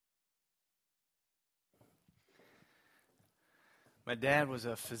My dad was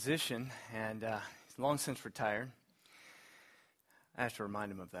a physician, and he's long since retired. I have to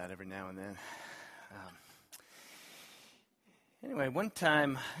remind him of that every now and then. Anyway, one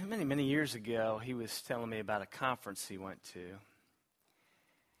time, many years ago, he was telling me about a conference he went to.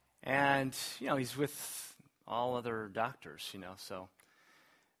 And, he's with all other doctors, so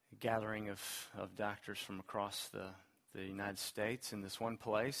a gathering of doctors from across the United States in this one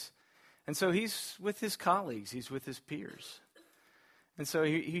place. And so he's with his colleagues, he's with his peers. And so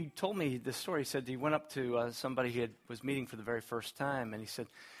he told me this story. He said he went up to somebody he was meeting for the very first time, and he said,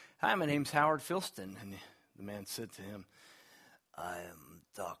 "Hi, my name's Howard Filston." And the man said to him, "I am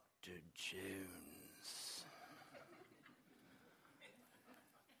Dr. Jones."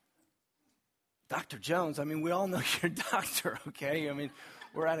 Dr. Jones? We all know you're a doctor, okay?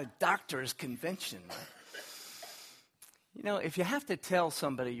 We're at a doctor's convention. If you have to tell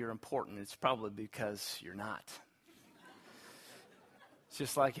somebody you're important, it's probably because you're not. It's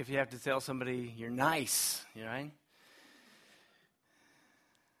just like if you have to tell somebody you're nice, right?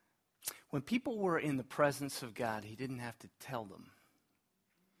 When people were in the presence of God, he didn't have to tell them.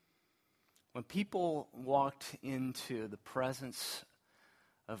 When people walked into the presence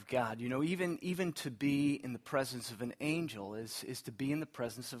of God, even to be in the presence of an angel is to be in the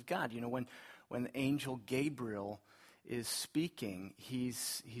presence of God. When angel Gabriel is speaking,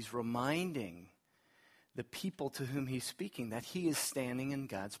 he's reminding the people to whom he's speaking that he is standing in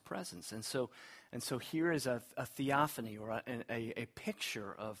God's presence. And so here is a theophany, or a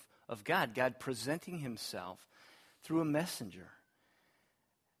picture of God presenting himself through a messenger.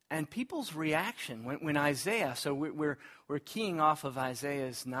 And people's reaction when Isaiah, so we're keying off of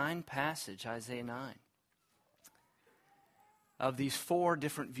Isaiah's 9 passage, Isaiah 9, of these 4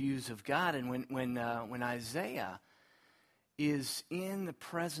 different views of God. And when Isaiah is in the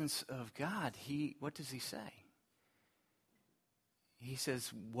presence of God, what does he say? He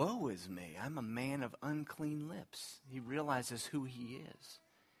says, "Woe is me, I'm a man of unclean lips." He realizes who he is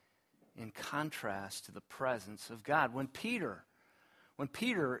in contrast to the presence of God. When Peter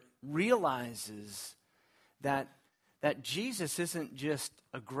realizes that Jesus isn't just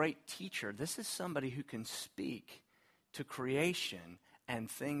a great teacher, this is somebody who can speak to creation and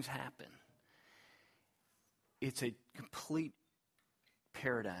things happen. It's a complete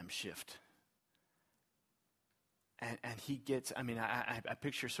paradigm shift. And he gets, I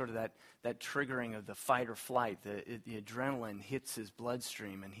picture sort of that triggering of the fight or flight. The adrenaline hits his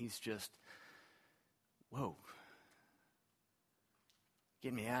bloodstream, and he's just, whoa,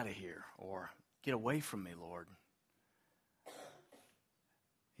 get me out of here, or get away from me, Lord.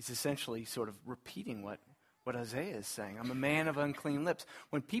 He's essentially sort of repeating what Isaiah is saying. I'm a man of unclean lips.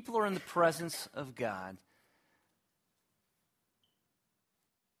 When people are in the presence of God,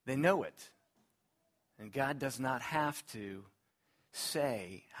 they know it. And God does not have to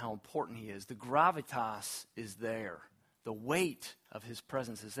say how important he is. The gravitas is there. The weight of his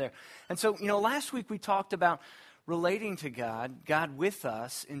presence is there. And so, last week we talked about relating to God with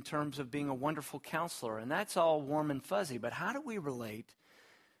us in terms of being a wonderful counselor. And that's all warm and fuzzy. But how do we relate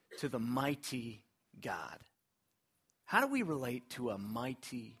to the mighty God? How do we relate to a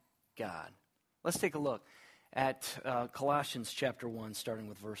mighty God? Let's take a look at Colossians chapter 1, starting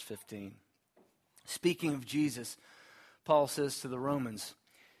with verse 15. Speaking of Jesus, Paul says to the Romans,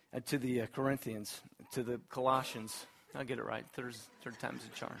 to the Corinthians, to the Colossians, I'll get it right, third time's a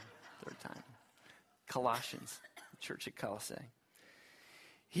charm, third time. Colossians, the church at Colossae.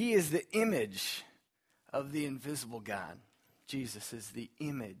 He is the image of the invisible God. Jesus is the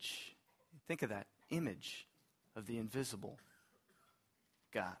image. Think of that, image of the invisible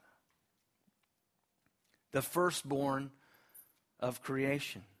God. The firstborn of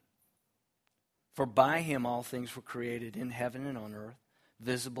creation. For by him all things were created in heaven and on earth,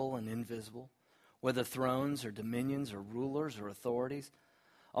 visible and invisible, whether thrones or dominions or rulers or authorities.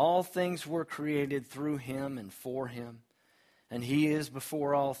 All things were created through him and for him. And he is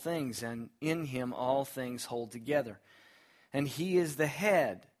before all things, and in him all things hold together. And he is the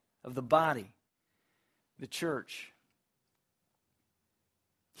head of the body, the church.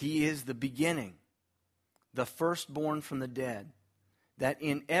 He is the beginning, the firstborn from the dead, that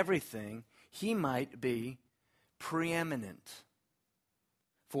in everything he might be preeminent.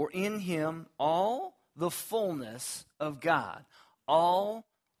 For in him all the fullness of God, all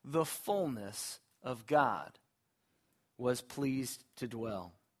the fullness of God was pleased to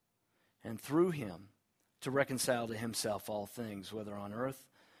dwell, and through him to reconcile to himself all things, whether on earth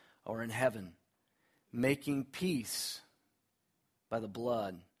or in heaven, making peace by the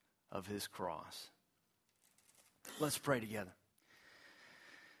blood of his cross. Let's pray together.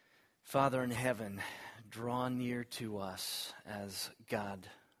 Father in heaven, draw near to us as God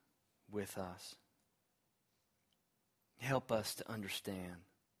with us. Help us to understand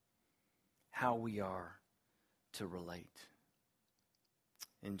how we are to relate.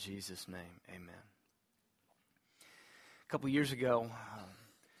 In Jesus' name, amen. A couple years ago,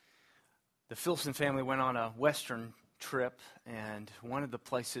 the Filson family went on a Western trip, and one of the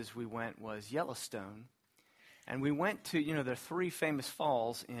places we went was Yellowstone. And we went to, there are three famous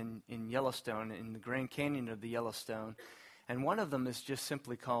falls in Yellowstone, in the Grand Canyon of the Yellowstone, and one of them is just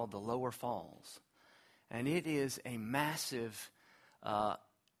simply called the Lower Falls. And it is a massive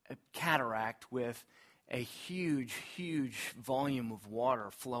cataract with a huge, huge volume of water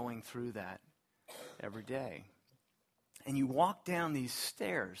flowing through that every day. And you walk down these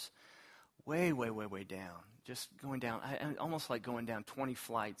stairs, way, way, way, way down, just going down, almost like going down 20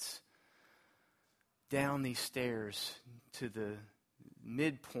 flights down these stairs to the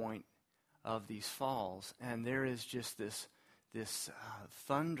midpoint of these falls. And there is just this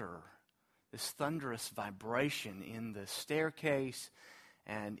thunder, this thunderous vibration in the staircase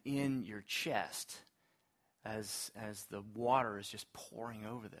and in your chest as the water is just pouring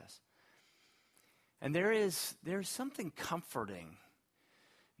over this. And there's something comforting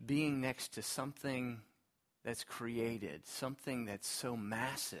being next to something that's created, something that's so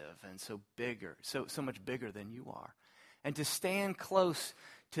massive and so bigger, so much bigger than you are. And to stand close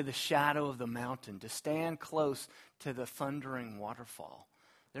to the shadow of the mountain, to stand close to the thundering waterfall,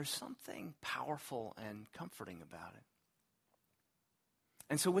 there's something powerful and comforting about it.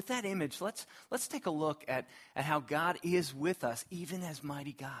 And so with that image, let's take a look at how God is with us, even as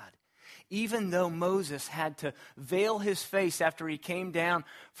mighty God. Even though Moses had to veil his face after he came down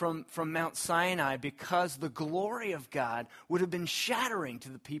from Mount Sinai because the glory of God would have been shattering to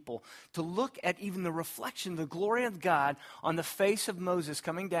the people, to look at even the reflection of the glory of God on the face of Moses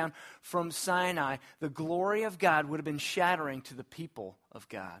coming down from Sinai, the glory of God would have been shattering to the people of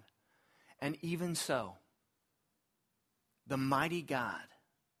God. And even so, the mighty God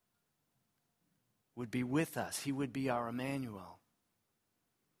would be with us. He would be our Emmanuel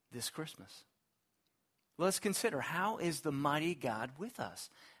this Christmas. Let's consider, how is the mighty God with us?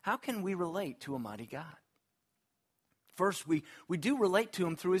 How can we relate to a mighty God? First, we do relate to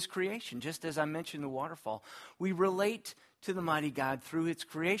him through his creation, just as I mentioned the waterfall. We relate to the mighty God through its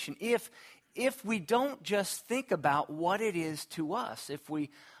creation. If we don't just think about what it is to us, if we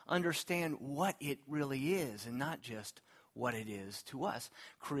understand what it really is and not just what it is to us,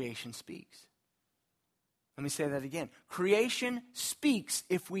 creation speaks. Let me say that again. Creation speaks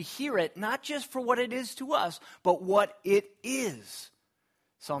if we hear it, not just for what it is to us, but what it is.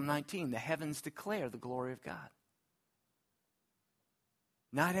 Psalm 19, the heavens declare the glory of God.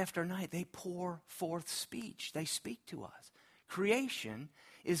 Night after night, they pour forth speech. They speak to us. Creation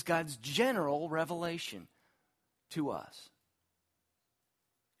is God's general revelation to us.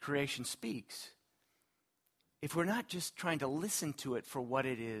 Creation speaks if we're not just trying to listen to it for what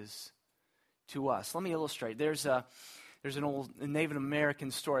it is to us. Let me illustrate. There's an old Native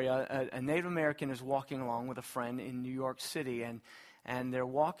American story. A Native American is walking along with a friend in New York City, and they're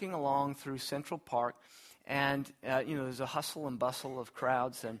walking along through Central Park, and there's a hustle and bustle of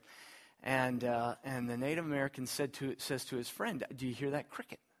crowds, and the Native American says to his friend, "Do you hear that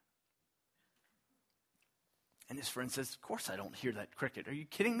cricket?" And his friend says, "Of course I don't hear that cricket. Are you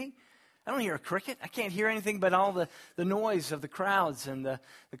kidding me? I don't hear a cricket. I can't hear anything but all the noise of the crowds and the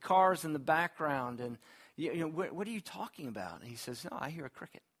cars in the background. And what are you talking about?" And he says, "No, I hear a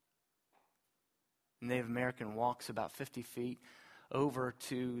cricket." The Native American walks about 50 feet over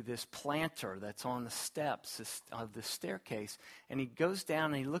to this planter that's on the steps of the staircase. And he goes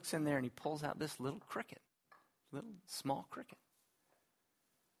down and he looks in there and he pulls out this little cricket, little small cricket.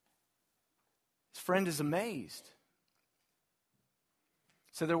 His friend is amazed.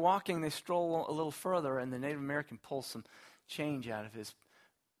 So they're walking, they stroll a little further, and the Native American pulls some change out of his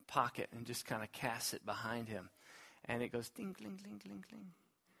pocket and just kind of casts it behind him. And it goes ding, ding, ding, ding, ding.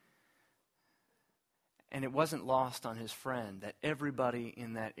 And it wasn't lost on his friend that everybody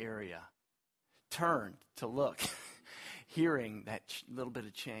in that area turned to look, hearing that little bit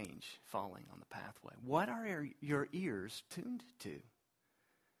of change falling on the pathway. What are your ears tuned to?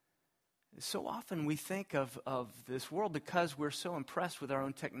 So often we think of this world, because we're so impressed with our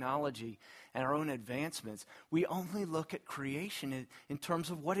own technology and our own advancements, we only look at creation in terms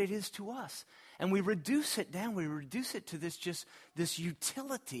of what it is to us. And we reduce it down. We reduce it to this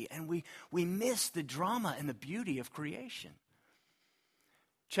utility, and we miss the drama and the beauty of creation.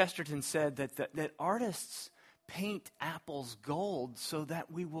 Chesterton said that artists paint apples gold so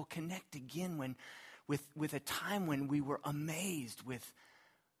that we will connect again with a time when we were amazed with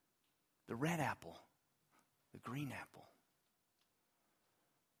the red apple the green apple.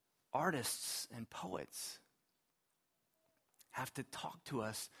 Artists and poets have to talk to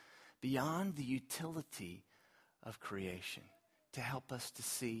us beyond the utility of creation to help us to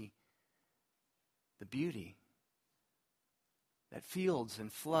see the beauty that fields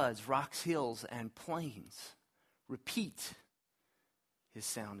and floods, rocks, hills, and plains repeat his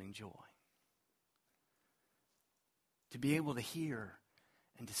sounding joy. To be able to hear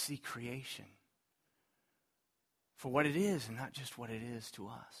and to see creation for what it is and not just what it is to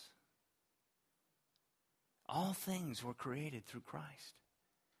us. All things were created through Christ.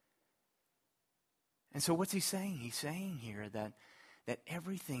 And so what's he saying? He's saying here that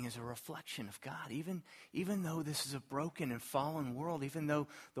everything is a reflection of God. Even though this is a broken and fallen world, even though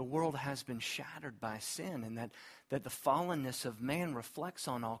the world has been shattered by sin, and that the fallenness of man reflects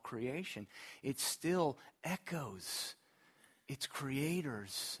on all creation, it still echoes its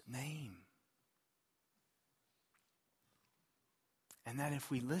Creator's name. And that if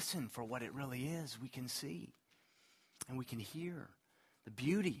we listen for what it really is, we can see and we can hear the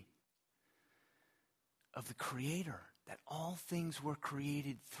beauty of the Creator, that all things were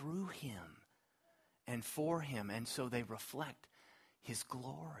created through Him and for Him, and so they reflect His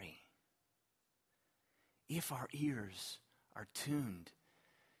glory. If our ears are tuned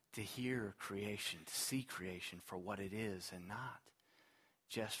to hear creation, to see creation for what it is and not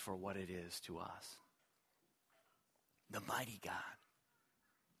just for what it is to us. The mighty God.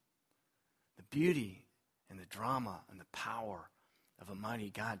 The beauty and the drama and the power of a mighty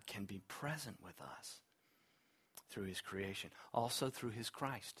God can be present with us through His creation, also through His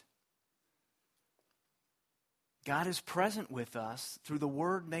Christ. God is present with us through the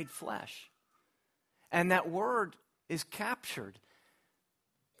Word made flesh. And that Word is captured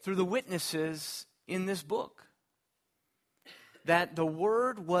through the witnesses in this book. That the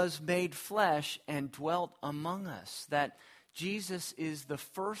Word was made flesh and dwelt among us. That Jesus is the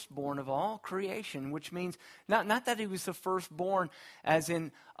firstborn of all creation, which means not that He was the firstborn as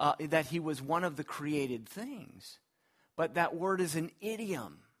in that He was one of the created things, but that word is an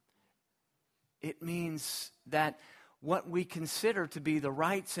idiom. It means that what we consider to be the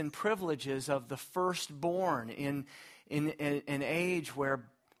rights and privileges of the firstborn in an age where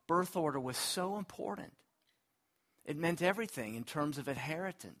birth order was so important. It meant everything in terms of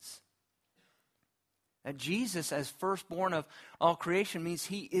inheritance. That Jesus, as firstborn of all creation, means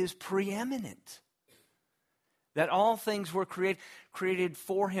He is preeminent. That all things were created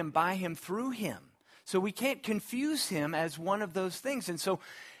for Him, by Him, through Him. So we can't confuse Him as one of those things. And so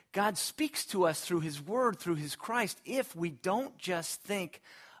God speaks to us through His Word, through His Christ, if we don't just think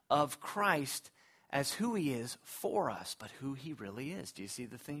of Christ as who He is for us, but who He really is. Do you see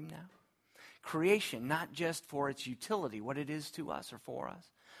the theme now? Creation, not just for its utility, what it is to us or for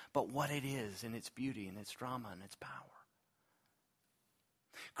us, but what it is in its beauty and its drama and its power.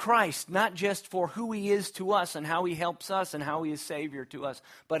 Christ, not just for who He is to us and how He helps us and how He is Savior to us,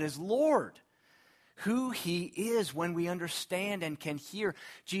 but as Lord, who He is when we understand and can hear.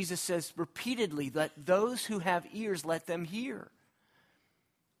 Jesus says repeatedly that those who have ears, let them hear.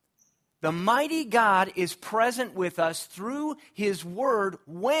 The mighty God is present with us through His Word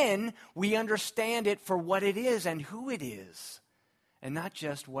when we understand it for what it is and who it is, and not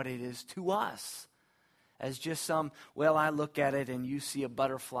just what it is to us. As just I look at it and you see a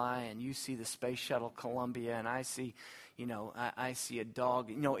butterfly and you see the Space Shuttle Columbia and I see, I see a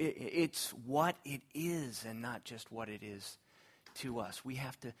dog. It's what it is and not just what it is to us. We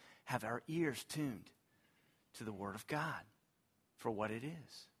have to have our ears tuned to the Word of God for what it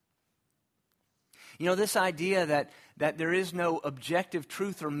is. This idea that there is no objective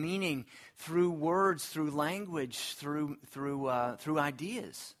truth or meaning through words, through language, through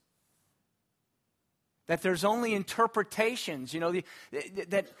ideas. That there's only interpretations. The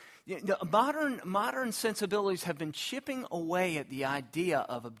modern sensibilities have been chipping away at the idea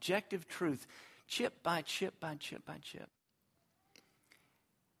of objective truth, chip by chip by chip by chip.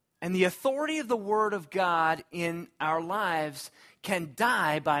 And the authority of the Word of God in our lives can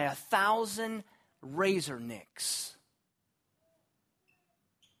die by 1,000 razor nicks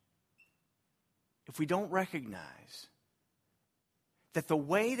if we don't recognize that the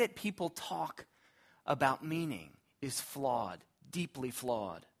way that people talk about meaning is flawed, deeply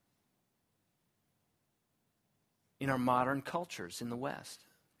flawed in our modern cultures in the West.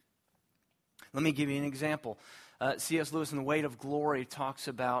 Let me give you an example. C.S. Lewis in The Weight of Glory talks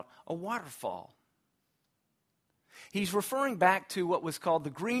about a waterfall. He's referring back to what was called the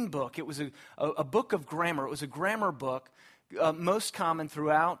Green Book. It was a book of grammar. It was a grammar book, most common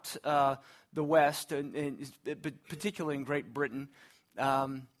throughout the West, and particularly in Great Britain,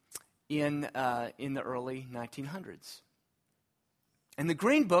 in the early 1900s. And the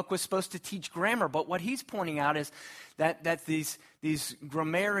Green Book was supposed to teach grammar, but what he's pointing out is that these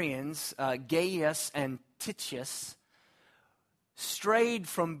grammarians, Gaius and Titius, strayed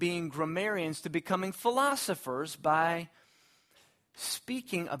from being grammarians to becoming philosophers by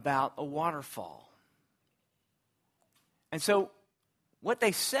speaking about a waterfall. And so what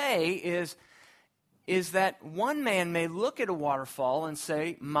they say is that one man may look at a waterfall and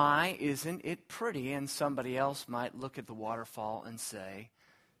say, "My, isn't it pretty?" And somebody else might look at the waterfall and say,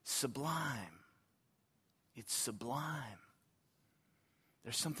 "Sublime. It's sublime."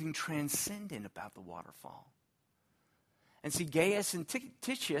 There's something transcendent about the waterfall. And see, Gaius and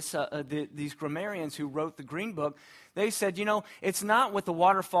Titius, these grammarians who wrote the Green Book, they said, it's not what the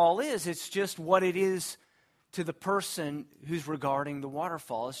waterfall is, it's just what it is to the person who's regarding the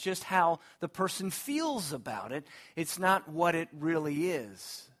waterfall. It's just how the person feels about it. It's not what it really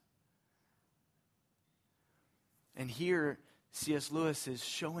is. And here, C.S. Lewis is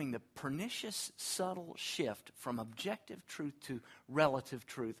showing the pernicious, subtle shift from objective truth to relative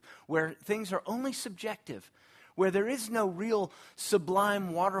truth, where things are only subjective, where there is no real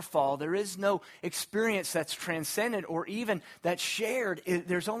sublime waterfall, there is no experience that's transcendent or even that's shared.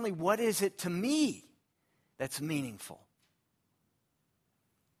 There's only what is it to me that's meaningful.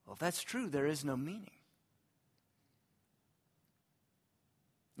 Well, if that's true, there is no meaning.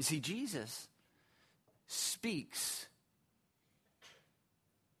 You see, Jesus speaks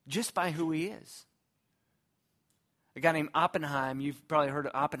just by who he is. A guy named Oppenheim, you've probably heard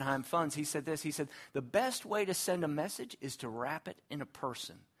of Oppenheim Funds, he said this, he said, "The best way to send a message is to wrap it in a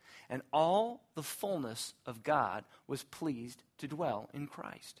person. And all the fullness of God was pleased to dwell in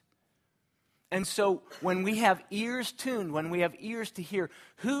Christ." And so when we have ears tuned, when we have ears to hear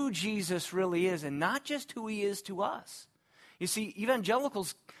who Jesus really is and not just who he is to us. You see,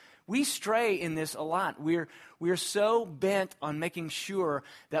 evangelicals, we stray in this a lot. We're so bent on making sure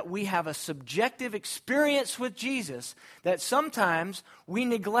that we have a subjective experience with Jesus that sometimes we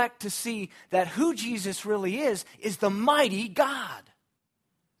neglect to see that who Jesus really is the mighty God.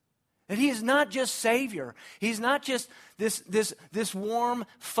 That he is not just Savior. He's not just this warm,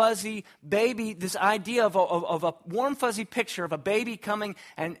 fuzzy baby, this idea of a warm, fuzzy picture of a baby coming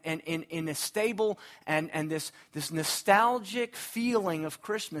and in a stable and this nostalgic feeling of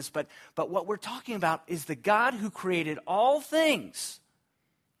Christmas. But what we're talking about is the God who created all things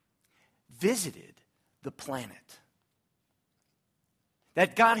visited the planet.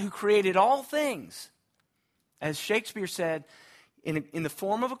 That God who created all things, as Shakespeare said, in the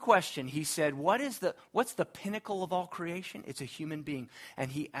form of a question, he said, what's the pinnacle of all creation? It's a human being.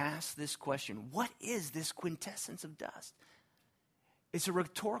 And he asked this question, what is this quintessence of dust? It's a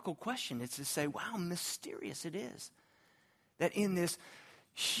rhetorical question. It's to say, wow, mysterious it is. That in this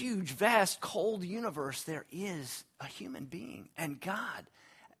huge, vast, cold universe, there is a human being. And God,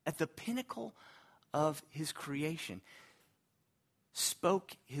 at the pinnacle of his creation,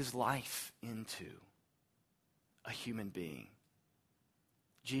 spoke his life into a human being.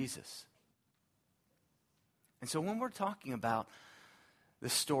 Jesus. And so when we're talking about the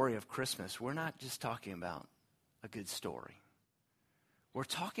story of Christmas, we're not just talking about a good story. We're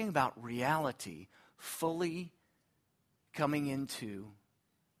talking about reality fully coming into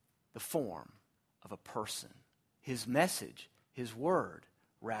the form of a person. His message, his word,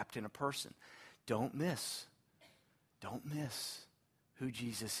 wrapped in a person. Don't miss who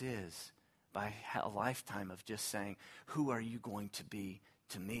Jesus is by a lifetime of just saying, who are you going to be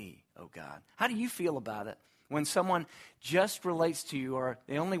to me, oh God? How do you feel about it when someone just relates to you or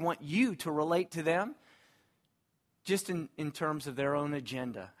they only want you to relate to them just in terms of their own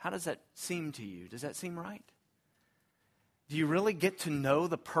agenda? How does that seem to you? Does that seem right? Do you really get to know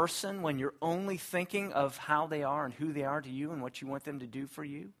the person when you're only thinking of how they are and who they are to you and what you want them to do for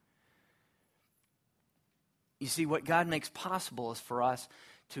you? You see, what God makes possible is for us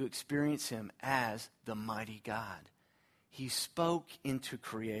to experience him as the mighty God. He spoke into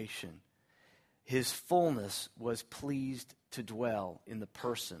creation. His fullness was pleased to dwell in the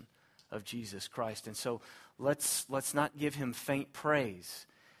person of Jesus Christ. And so let's not give him faint praise.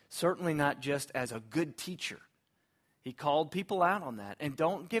 Certainly not just as a good teacher. He called people out on that. And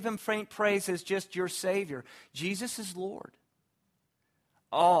don't give him faint praise as just your Savior. Jesus is Lord.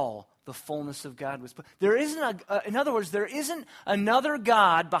 All the fullness of God was. There isn't in other words, there isn't another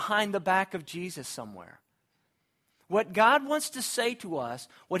God behind the back of Jesus somewhere. What God wants to say to us,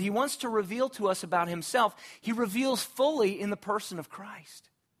 what he wants to reveal to us about himself, he reveals fully in the person of Christ.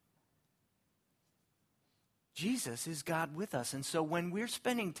 Jesus is God with us. And so when we're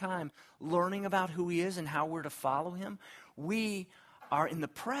spending time learning about who he is and how we're to follow him, we are in the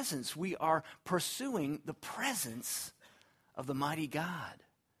presence. We are pursuing the presence of the mighty God.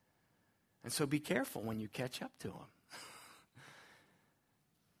 And so be careful when you catch up to him.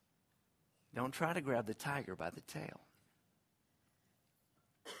 Don't try to grab the tiger by the tail.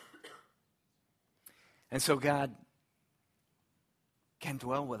 And so God can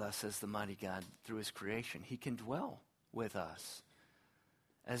dwell with us as the mighty God through his creation. He can dwell with us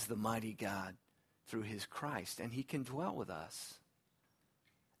as the mighty God through his Christ. And he can dwell with us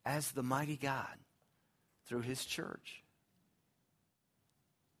as the mighty God through his church.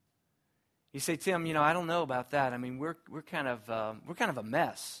 You say, Tim, I don't know about that. I mean, we're kind of a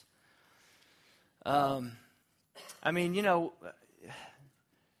mess. When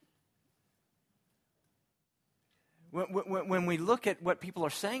we look at what people are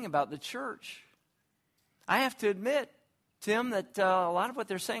saying about the church, I have to admit, Tim, that a lot of what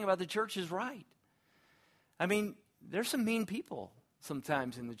they're saying about the church is right. I mean, there's some mean people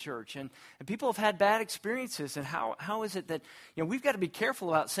sometimes in the church, and people have had bad experiences. And how is it that we've got to be careful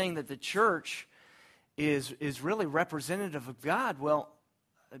about saying that the church is really representative of God? Well,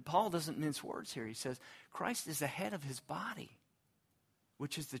 Paul doesn't mince words here. He says Christ is the head of his body,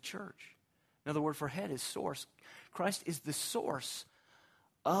 which is the church. Another word for head is source. Christ is the source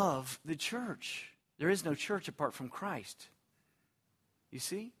of the church. There is no church apart from Christ. You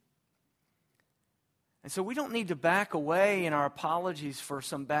see? And so we don't need to back away in our apologies for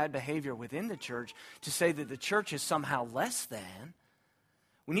some bad behavior within the church to say that the church is somehow less than.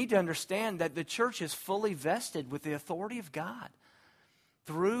 We need to understand that the church is fully vested with the authority of God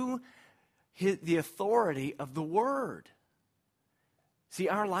through the authority of the Word. See,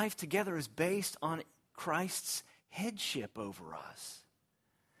 our life together is based on Christ's headship over us.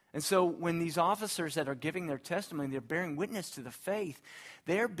 And so when these officers that are giving their testimony, they're bearing witness to the faith,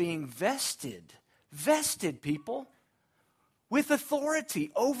 they're being vested people, with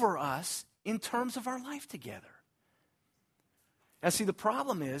authority over us in terms of our life together. Now, see, the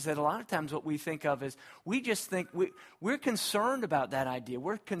problem is that a lot of times what we think of is we just think we're concerned about that idea.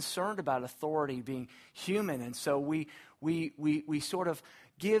 We're concerned about authority being human, and so we sort of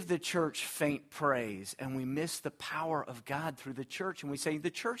give the church faint praise, and we miss the power of God through the church, and we say the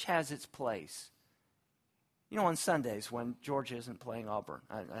church has its place. On Sundays when Georgia isn't playing Auburn.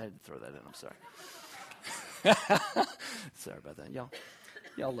 I had to throw that in, I'm sorry. Sorry about that.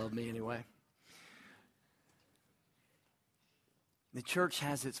 Y'all love me anyway. The church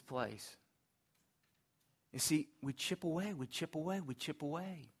has its place. You see, we chip away.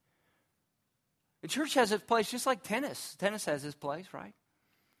 The church has its place just like tennis. Tennis has its place, right?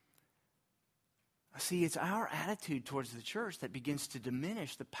 See, it's our attitude towards the church that begins to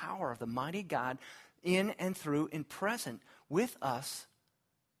diminish the power of the mighty God in and through and present with us.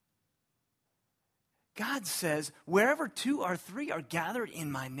 God says, wherever 2 or 3 are gathered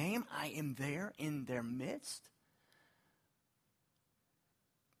in my name, I am there in their midst.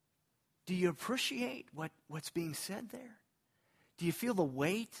 Do you appreciate what's being said there? Do you feel the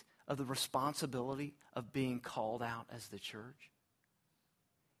weight of the responsibility of being called out as the church?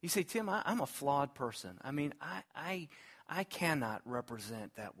 You say, Tim, I'm a flawed person. I mean, I cannot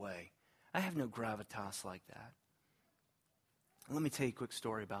represent that way. I have no gravitas like that. Let me tell you a quick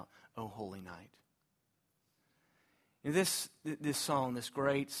story about O Holy Night. This song, this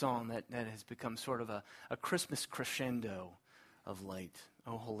great song that has become sort of a Christmas crescendo of late,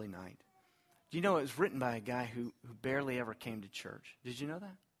 O Holy Night. Do you know it was written by a guy who barely ever came to church? Did you know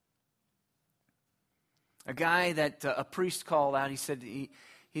that? A guy that a priest called out. He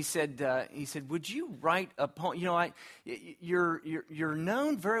said, would you write a poem? You're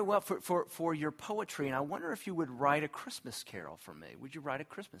known very well for your poetry, and I wonder if you would write a Christmas carol for me. Would you write a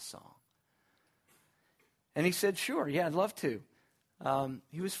Christmas song? And he said, sure, yeah, I'd love to.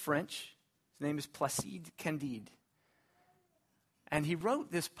 He was French. His name is Placide Candide. And he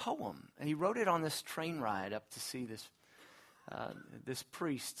wrote this poem, and he wrote it on this train ride up to see this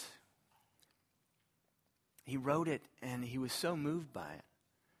priest. He wrote it, and he was so moved by it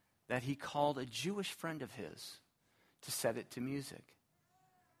that he called a Jewish friend of his to set it to music.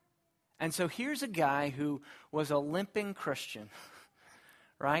 And so here's a guy who was a limping Christian,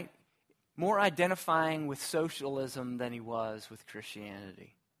 right? More identifying with socialism than he was with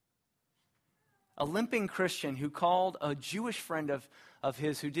Christianity. A limping Christian who called a Jewish friend of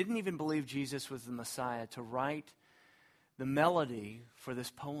his who didn't even believe Jesus was the Messiah to write the melody for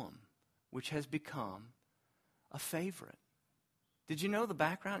this poem, which has become a favorite. Did you know the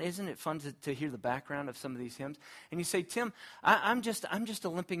background? Isn't it fun to hear the background of some of these hymns? And you say, Tim, I'm just a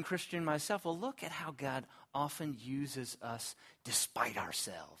limping Christian myself. Well, look at how God often uses us despite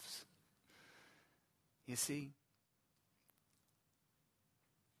ourselves. You see?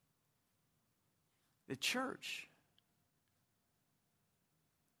 The church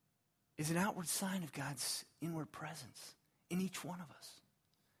is an outward sign of God's inward presence in each one of us.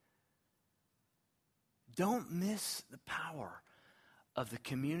 Don't miss the power of the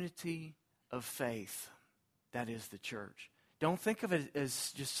community of faith that is the church. Don't think of it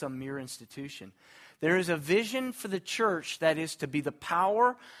as just some mere institution. There is a vision for the church that is to be the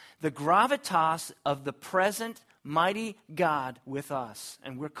power, the gravitas of the present mighty God with us.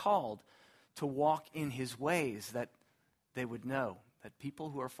 And we're called to walk in his ways that they would know, that people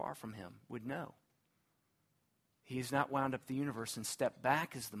who are far from him would know. He has not wound up the universe and stepped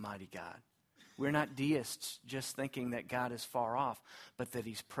back as the mighty God. We're not deists just thinking that God is far off, but that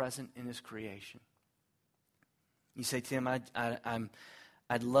he's present in his creation. You say, Tim,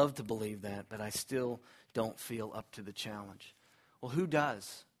 I'd love to believe that, but I still don't feel up to the challenge. Well, who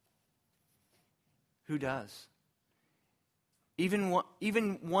does? Who does? Even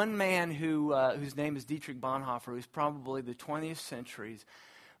one man whose name is Dietrich Bonhoeffer, who's probably the 20th century's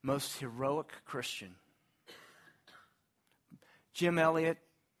most heroic Christian. Jim Elliot,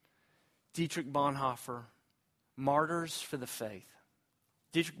 Dietrich Bonhoeffer, martyrs for the faith.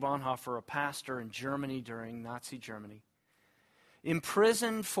 Dietrich Bonhoeffer, a pastor in Germany during Nazi Germany,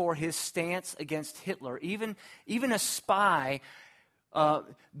 imprisoned for his stance against Hitler, even a spy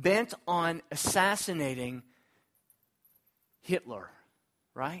bent on assassinating Hitler,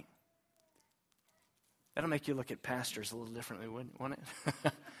 right? That'll make you look at pastors a little differently, wouldn't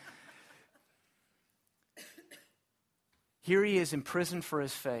it? Here he is imprisoned for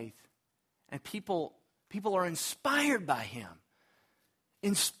his faith, and people are inspired by him.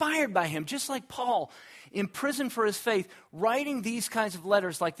 Inspired by him, just like Paul, imprisoned for his faith, writing these kinds of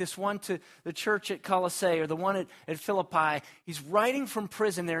letters like this one to the church at Colossae or the one at Philippi. He's writing from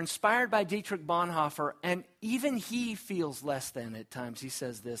prison. They're inspired by Dietrich Bonhoeffer, and even he feels less than at times. He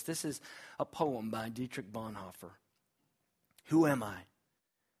says this. This is a poem by Dietrich Bonhoeffer. Who am I?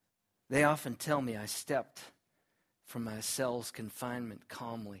 They often tell me I stepped from my cell's confinement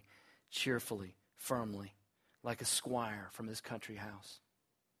calmly, cheerfully, firmly, like a squire from his country house.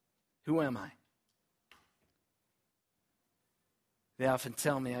 Who am I? They often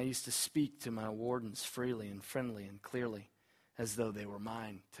tell me I used to speak to my wardens freely and friendly and clearly, as though they were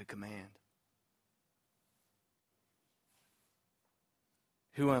mine to command.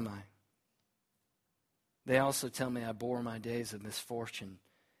 Who am I? They also tell me I bore my days of misfortune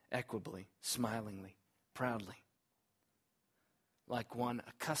equably, smilingly, proudly, like one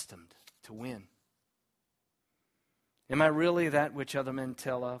accustomed to win. Am I really that which other men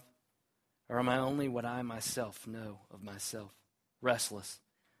tell of? Or am I only what I myself know of myself? Restless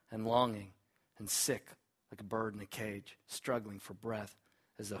and longing and sick like a bird in a cage, struggling for breath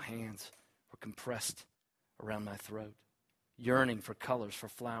as though hands were compressed around my throat. Yearning for colors, for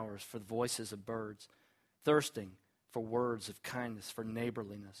flowers, for the voices of birds. Thirsting for words of kindness, for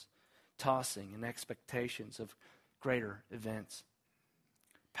neighborliness. Tossing in expectations of greater events.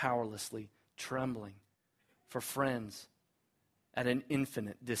 Powerlessly trembling for friends at an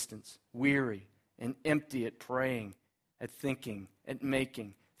infinite distance, weary and empty at praying, at thinking, at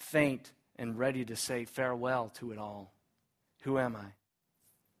making, faint and ready to say farewell to it all. Who am I?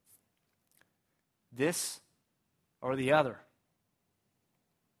 This or the other?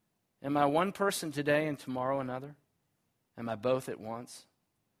 Am I one person today and tomorrow another? Am I both at once?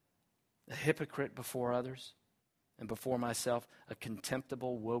 A hypocrite before others and before myself, a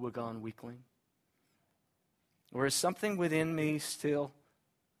contemptible, woebegone weakling? Or is something within me still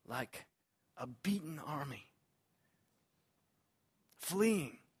like a beaten army,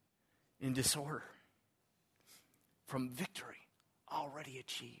 fleeing in disorder from victory already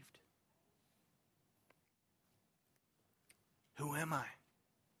achieved? Who am I?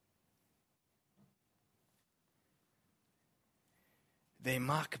 They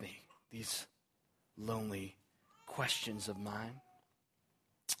mock me, these lonely questions of mine.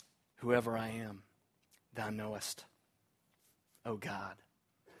 Whoever I am, thou knowest, O God,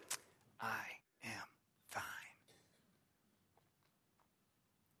 I am thine.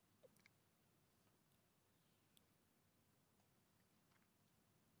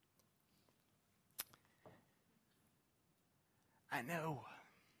 I know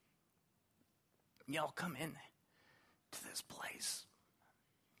y'all come in to this place,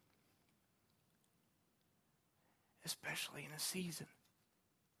 especially in a season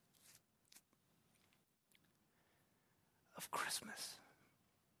of Christmas,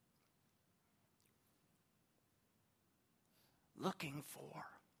 looking for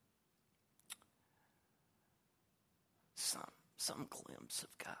some glimpse of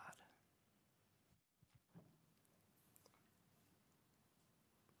God.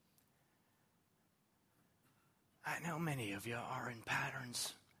 I know many of you are in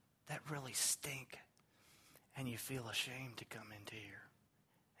patterns that really stink, and you feel ashamed to come into here,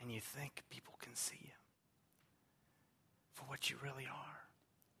 and you think people can see you for what you really are.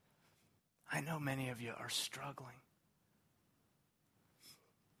 I know many of you are struggling.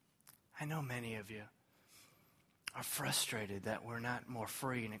 I know many of you are frustrated that we're not more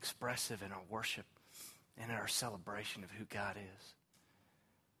free and expressive in our worship and in our celebration of who God is.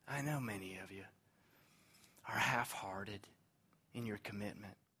 I know many of you are half-hearted in your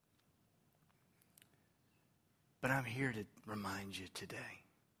commitment. But I'm here to remind you today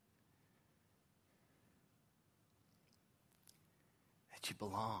that you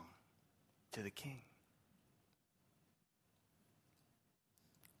belong to the King.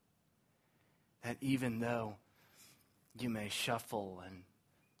 That even though you may shuffle and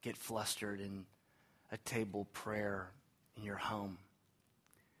get flustered in a table prayer in your home,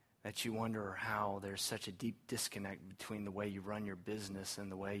 that you wonder how there's such a deep disconnect between the way you run your business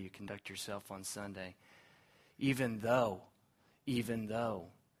and the way you conduct yourself on Sunday, even though you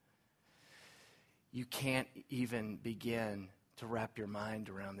can't even begin to wrap your mind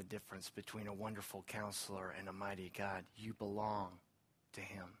around the difference between a wonderful counselor and a mighty God, you belong to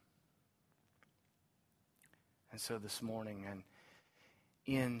him. And so this morning and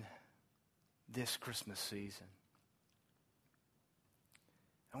in this Christmas season,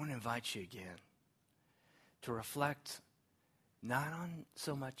 I want to invite you again to reflect not on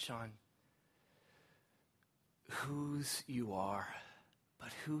so much on whose you are, but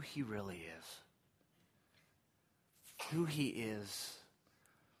who he really is. Who he is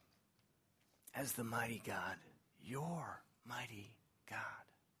as the mighty God, your mighty God.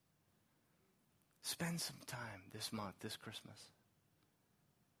 Spend some time this month, this Christmas,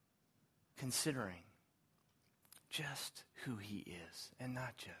 considering just who he is and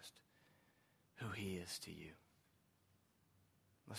not just who he is to you.